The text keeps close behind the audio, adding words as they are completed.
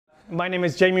My name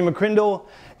is Jamie McCrindle,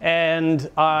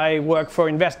 and I work for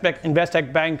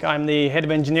Investec Bank. I'm the head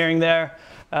of engineering there.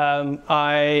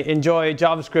 I enjoy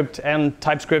JavaScript and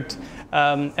TypeScript,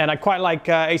 and I quite like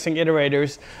async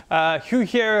iterators. Who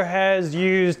here has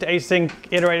used async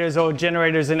iterators or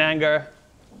generators in Anger?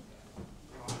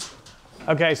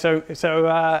 Okay, so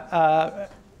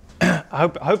I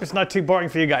hope it's not too boring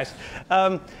for you guys.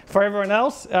 For everyone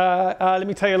else, let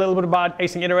me tell you a little bit about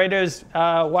async iterators,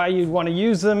 why you'd want to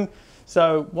use them.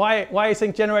 So why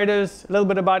async generators? A little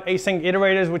bit about async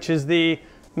iterators, which is the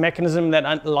mechanism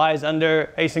that lies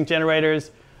under async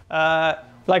generators.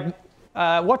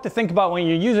 What to think about when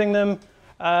you're using them.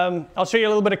 I'll show you a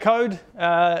little bit of code,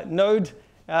 Node,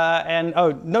 and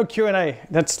no Q&A.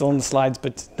 That's still on the slides,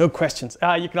 but no questions.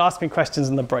 You can ask me questions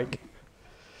in the break.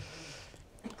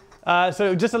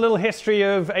 So just a little history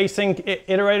of async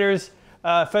iterators.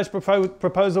 First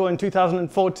proposal in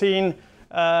 2014.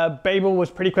 Babel was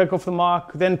pretty quick off the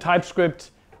mark. Then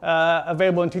TypeScript,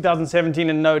 available in 2017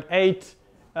 in Node 8.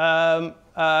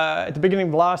 At the beginning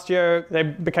of last year, they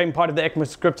became part of the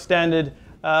ECMAScript standard.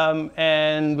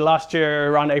 And last year,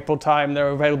 around April time, they're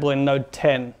available in Node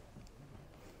 10.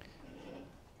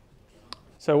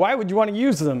 So why would you want to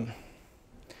use them?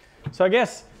 So I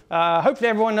guess hopefully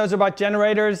everyone knows about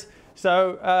generators.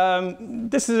 So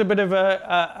this is a bit of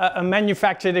a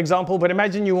manufactured example, but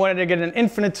imagine you wanted to get an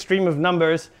infinite stream of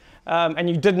numbers and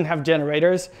you didn't have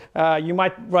generators. You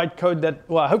might write code that,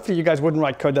 well, hopefully you guys wouldn't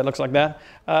write code that looks like that.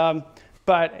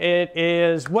 But it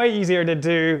is way easier to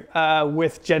do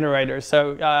with generators.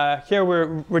 So here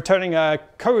we're returning a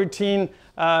coroutine,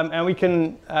 and we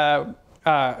can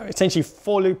essentially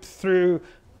for loop through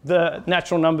the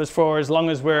natural numbers for as long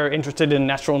as we're interested in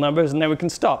natural numbers, and then we can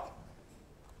stop.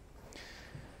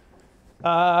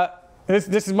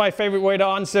 This is my favorite way to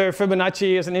answer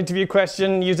Fibonacci as an interview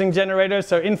question using generators.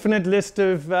 So infinite list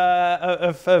of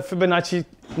Fibonacci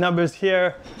numbers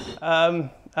here.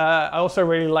 I also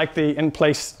really like the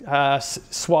in-place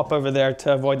swap over there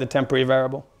to avoid the temporary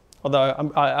variable.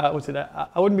 Although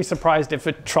I wouldn't be surprised if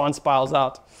it transpiles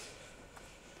out.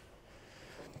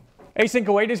 Async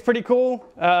await is pretty cool.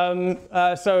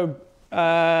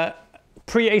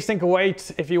 Pre-async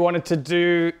await, if you wanted to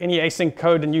do any async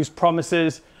code and use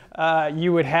promises,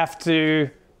 you would have to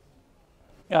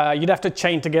you'd have to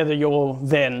chain together your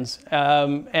thens.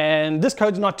 And this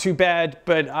code's not too bad,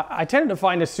 but I tended to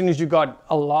find as soon as you got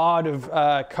a lot of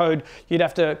code, you'd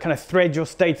have to kind of thread your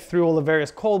state through all the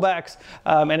various callbacks,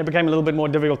 and it became a little bit more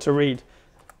difficult to read.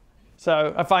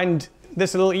 So I find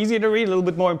this a little easier to read, a little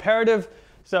bit more imperative.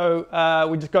 So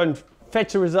we just go and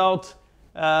fetch a result,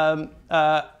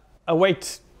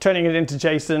 await turning it into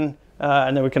JSON,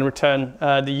 and then we can return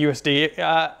the USD.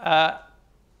 I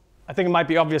think it might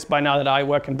be obvious by now that I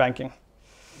work in banking.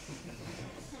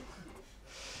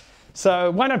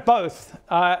 So why not both?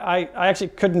 I actually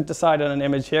couldn't decide on an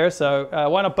image here, so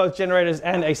why not both generators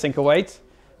and async await?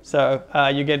 So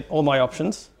you get all my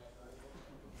options.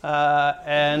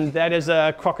 And that is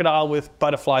a crocodile with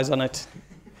butterflies on it.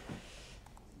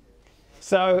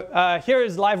 So here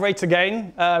is live rates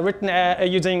again, written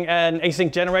using an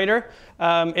async generator.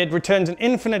 It returns an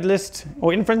infinite list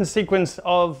or infinite sequence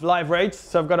of live rates.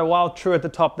 So I've got a while true at the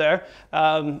top there.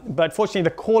 But fortunately, the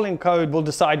calling code will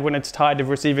decide when it's tired of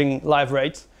receiving live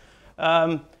rates.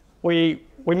 We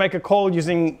make a call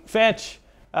using fetch.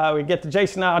 We get the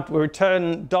JSON out. We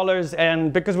return dollars.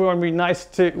 And because we want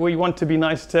to be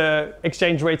nice to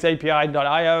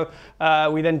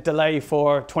exchangeRatesAPI.io, we then delay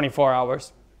for 24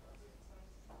 hours.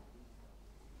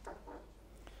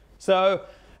 So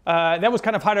that was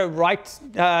kind of how to write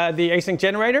the async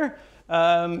generator.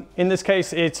 In this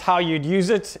case, it's how you'd use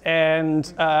it.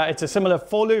 And it's a similar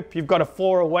for loop. You've got a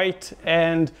for await.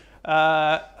 And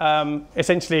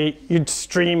essentially, you'd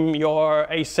stream your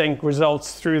async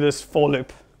results through this for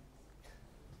loop.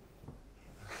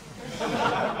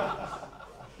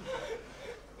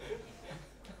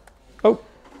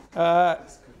 Oh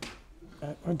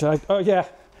yeah.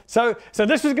 So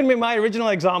this was going to be my original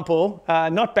example,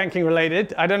 not banking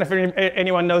related. I don't know if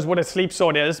anyone knows what a sleep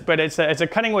sort is, but it's a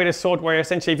cunning way to sort where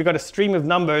essentially if you've got a stream of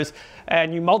numbers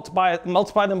and you multiply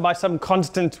them by some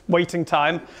constant waiting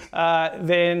time,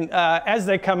 then as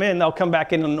they come in, they'll come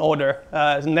back in an order.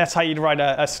 And that's how you'd write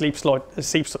a sleep sort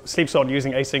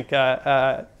using async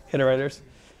iterators.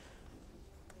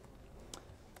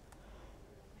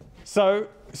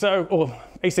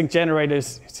 Async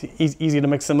generators, it's easy to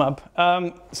mix them up.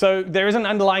 So there is an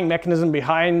underlying mechanism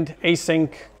behind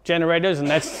async generators, and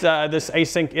that's this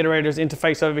Async Iterators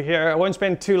interface over here. I won't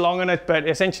spend too long on it, but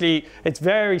essentially it's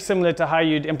very similar to how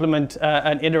you'd implement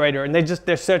an iterator. And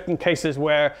there's certain cases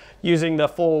where using the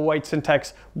for-await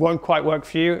syntax won't quite work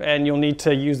for you, and you'll need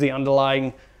to use the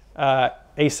underlying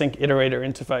async iterator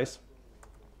interface.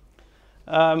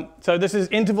 So this is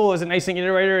interval as an async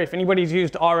iterator. If anybody's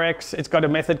used Rx, it's got a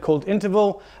method called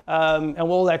interval, and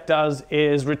all that does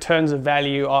is returns a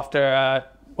value after,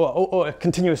 or a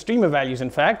continuous stream of values, in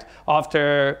fact,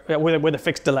 after with a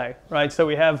fixed delay, right? So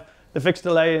we have the fixed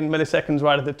delay in milliseconds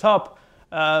right at the top.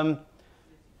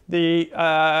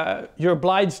 You're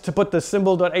obliged to put the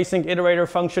symbol.async_iterator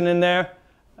function in there,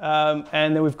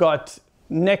 and then we've got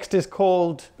next is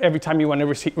called every time you want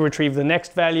to retrieve the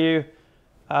next value.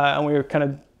 And we're kind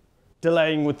of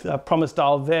delaying with promise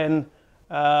dial then.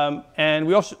 And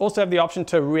we also have the option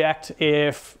to react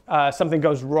if something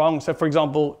goes wrong. So for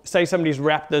example, say somebody's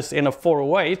wrapped this in a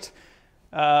for-await,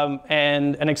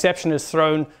 and an exception is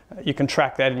thrown, you can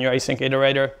track that in your async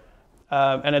iterator.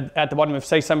 And at the bottom, if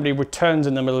say somebody returns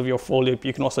in the middle of your for loop,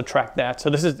 you can also track that. So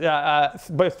this is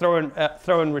both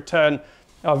throw and return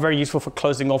are very useful for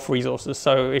closing off resources.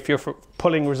 So if you're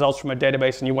pulling results from a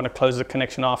database and you want to close the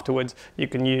connection afterwards, you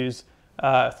can use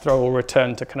throw or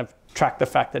return to kind of track the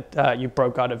fact that you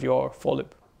broke out of your for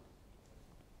loop.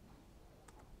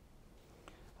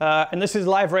 And this is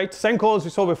live rate, same call as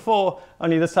we saw before,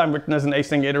 only this time written as an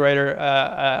async iterator.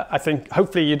 I think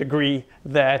hopefully you'd agree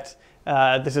that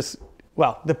this is,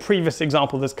 well, the previous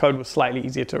example of this code was slightly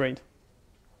easier to read.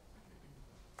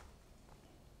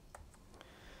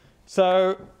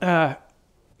 So, I've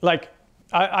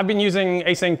been using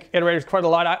async iterators quite a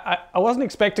lot. I wasn't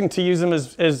expecting to use them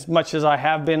as much as I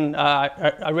have been.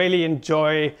 I really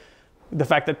enjoy the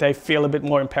fact that they feel a bit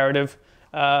more imperative.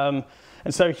 And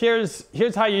so here's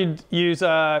how you'd use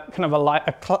kind of a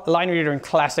line reader in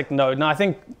classic Node. Now, I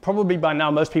think probably by now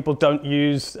most people don't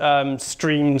use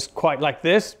streams quite like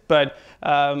this, but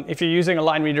if you're using a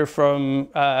line reader from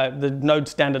the Node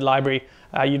standard library,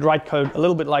 you'd write code a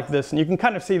little bit like this, and you can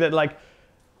kind of see that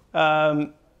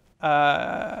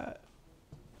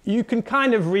you can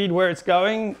kind of read where it's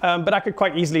going, but I could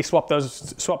quite easily swap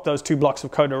those two blocks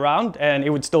of code around, and it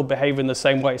would still behave in the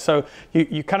same way. So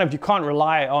you can't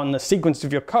rely on the sequence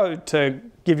of your code to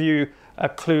give you a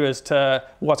clue as to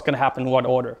what's going to happen in what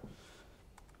order.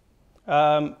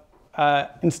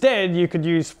 Instead, you could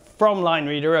use from line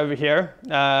reader over here,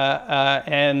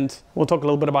 and we'll talk a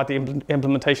little bit about the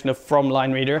implementation of from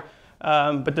line reader.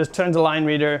 But this turns a line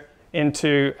reader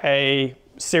into a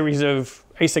series of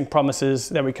async promises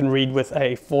that we can read with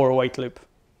a for-await loop.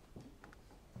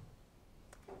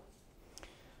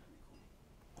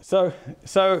 So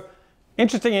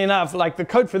interestingly enough, like the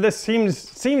code for this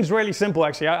seems really simple.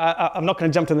 Actually, I'm not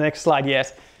going to jump to the next slide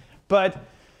yet, but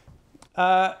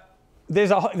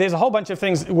there's a whole bunch of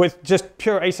things with just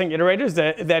pure async iterators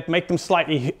that make them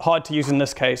slightly hard to use in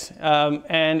this case.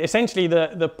 And essentially,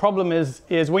 the problem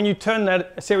is when you turn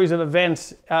that series of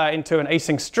events into an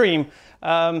async stream,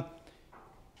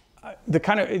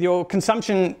 your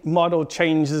consumption model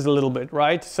changes a little bit,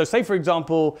 right? So say for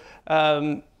example,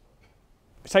 you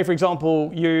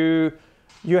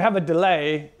have a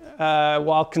delay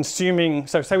while consuming.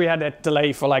 So say we had that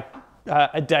delay for like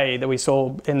a day that we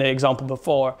saw in the example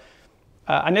before.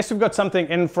 Unless we've got something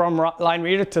in from line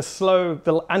reader to slow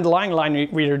the underlying line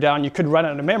reader down, you could run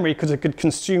out of memory because it could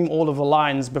consume all of the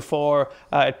lines before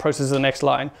it processes the next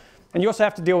line. And you also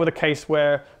have to deal with a case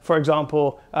where, for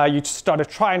example, you start to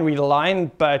try and read a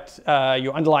line, but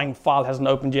your underlying file hasn't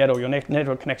opened yet or your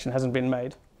network connection hasn't been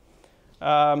made.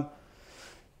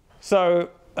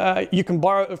 You can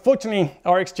borrow, fortunately,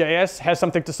 RxJS has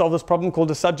something to solve this problem called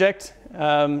a subject.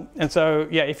 And so,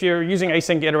 yeah, if you're using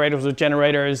async iterators or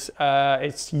generators,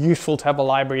 it's useful to have a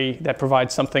library that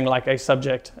provides something like a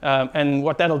subject. And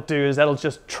what that'll do is that'll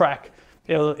just track,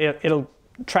 it'll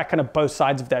track kind of both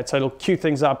sides of that. So it'll queue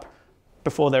things up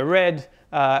before they're read,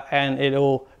 and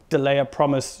it'll delay a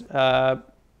promise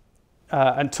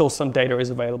until some data is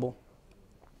available.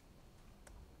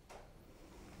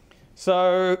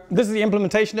 So this is the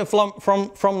implementation of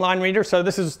from line reader. So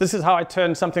this is how I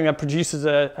turn something that produces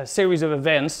a series of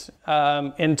events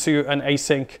into an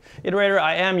async iterator.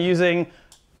 I am using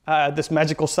this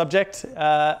magical subject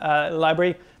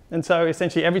library. And so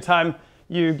essentially every time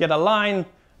you get a line,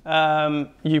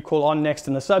 you call on next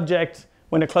in the subject.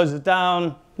 When it closes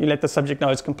down, you let the subject know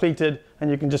it's completed, and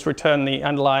you can just return the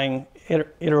underlying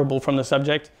iterable from the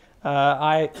subject.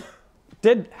 I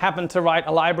did happen to write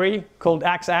a library called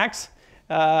axax,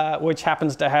 which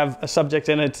happens to have a subject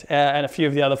in it and a few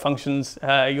of the other functions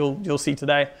you'll see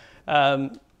today.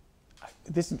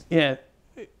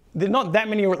 there are not that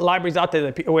many libraries out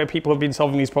there where people have been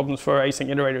solving these problems for async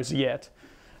iterators yet.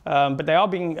 But they are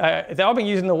being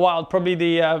used in the wild. Probably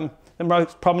the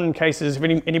most prominent cases, if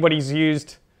anybody's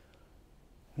used,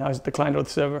 now is it the client or the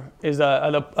server, is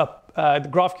the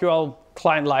GraphQL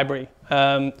client library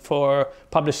for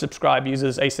publish subscribe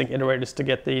uses async iterators to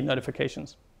get the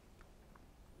notifications.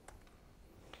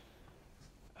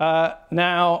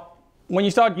 Now, when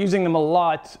you start using them a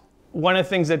lot, one of the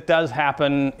things that does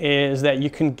happen is that you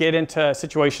can get into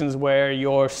situations where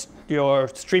your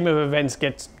stream of events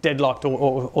gets deadlocked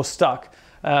or stuck.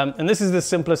 And this is the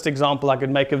simplest example I could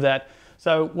make of that.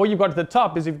 So what you've got at the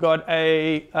top is you've got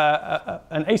an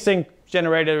async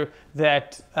generator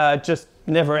that just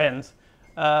never ends.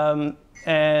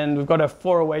 And we've got a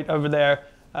 408 over there,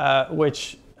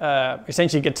 which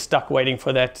essentially gets stuck waiting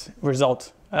for that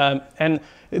result. And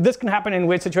this can happen in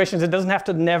weird situations. It doesn't have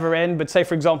to never end, but say,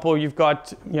 for example, you've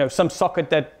got some socket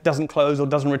that doesn't close or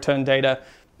doesn't return data.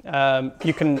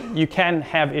 You can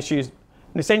have issues.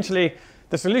 And essentially,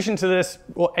 the solution to this,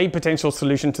 or a potential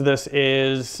solution to this,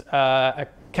 is a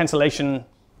cancellation,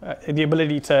 the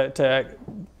ability to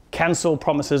cancel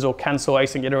promises or cancel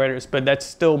async iterators, but that's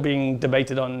still being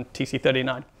debated on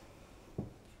TC39.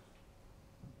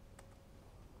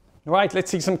 All right,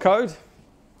 let's see some code.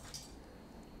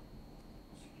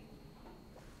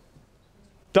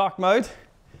 Dark mode.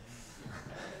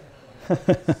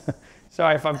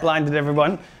 Sorry if I've blinded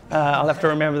everyone. I'll have to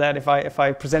remember that if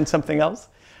I present something else.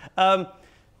 Can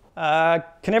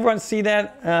everyone see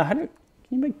that? Can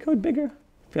you make code bigger?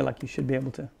 I feel like you should be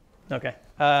able to. OK.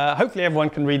 Hopefully everyone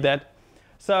can read that.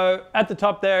 So at the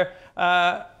top there,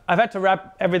 I've had to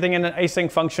wrap everything in an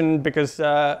async function because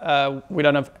we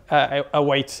don't have a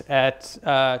wait at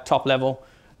top level.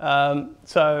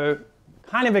 So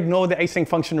kind of ignore the async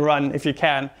function run if you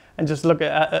can, and just look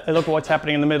at what's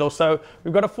happening in the middle. So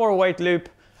we've got a 408 loop.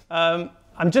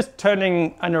 I'm just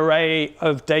turning an array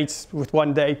of dates with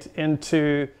one date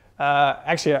into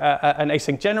actually an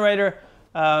async generator,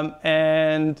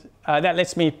 and that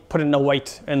lets me put in a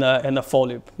wait in the for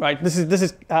loop. Right? This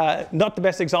is not the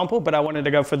best example, but I wanted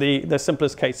to go for the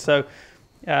simplest case. So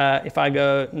if I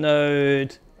go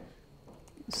node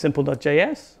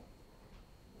simple.js.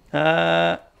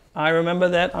 I remember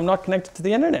that I'm not connected to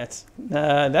the internet.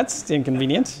 That's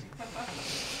inconvenient.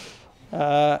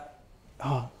 What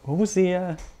was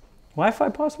the Wi-Fi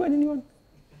password, anyone?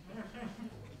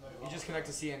 You just connect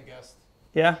to CN guest.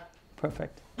 Yeah,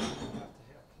 perfect.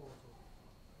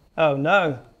 Oh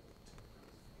no.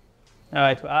 All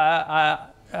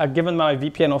right. Given my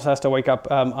VPN also has to wake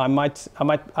up, I might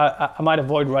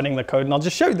avoid running the code, and I'll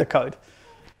just show you the code.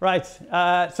 Right.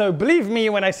 So believe me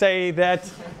when I say that.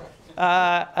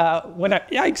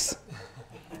 Yikes.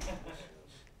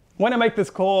 When I make this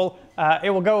call, it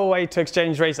will go away to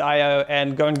exchange rates IO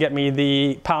and go and get me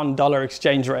the pound-dollar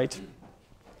exchange rate.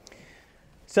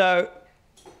 So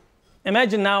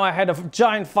imagine now I had a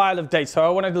giant file of dates. So I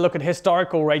wanted to look at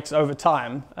historical rates over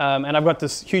time. And I've got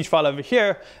this huge file over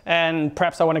here. And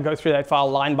perhaps I want to go through that file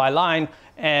line by line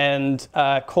and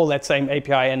call that same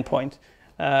API endpoint.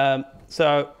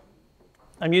 So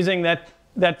I'm using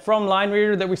that from line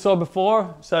reader that we saw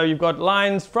before. So you've got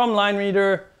lines from line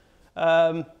reader.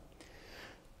 I'm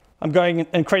going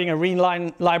and creating a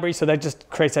readline library, so that just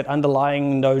creates that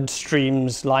underlying node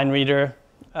streams line reader.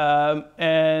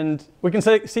 And we can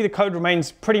see the code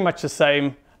remains pretty much the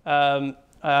same.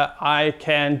 I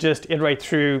can just iterate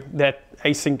through that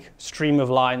async stream of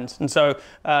lines. And so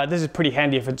this is pretty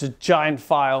handy. If it's a giant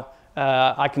file,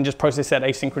 I can just process that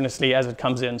asynchronously as it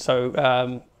comes in.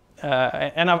 So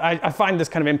and I find this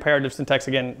kind of imperative syntax,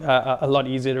 again, a lot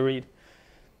easier to read.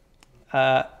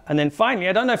 And then finally,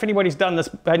 I don't know if anybody's done this.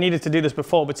 I needed to do this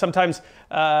before, but sometimes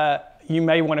you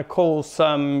may want to call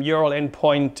some URL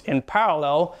endpoint in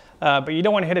parallel, but you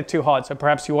don't want to hit it too hard. So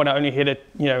perhaps you want to only hit it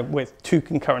with 2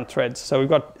 concurrent threads. So we've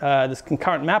got this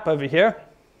concurrent map over here.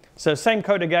 So same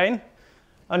code again,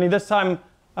 only this time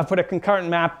I've put a concurrent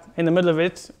map in the middle of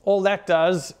it. All that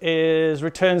does is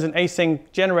returns an async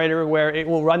generator where it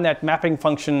will run that mapping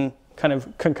function kind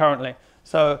of concurrently.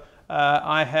 So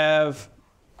I have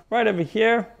right over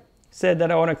here said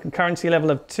that I want a concurrency level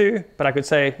of 2, but I could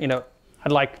say,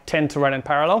 I'd like 10 to run in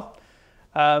parallel.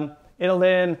 It'll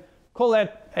then call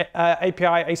that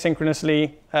API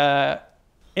asynchronously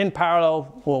in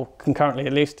parallel, or concurrently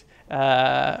at least,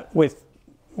 with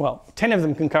 10 of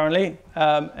them concurrently,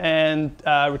 and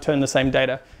return the same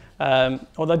data.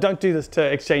 Although don't do this to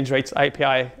exchange rates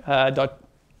API.io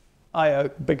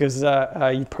because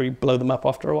you probably blow them up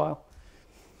after a while.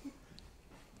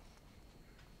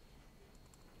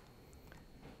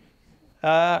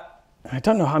 I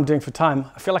don't know how I'm doing for time.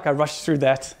 I feel like I rushed through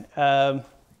that.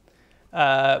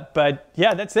 But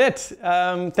yeah, that's it.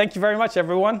 Thank you very much,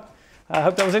 everyone. I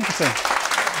hope that was interesting.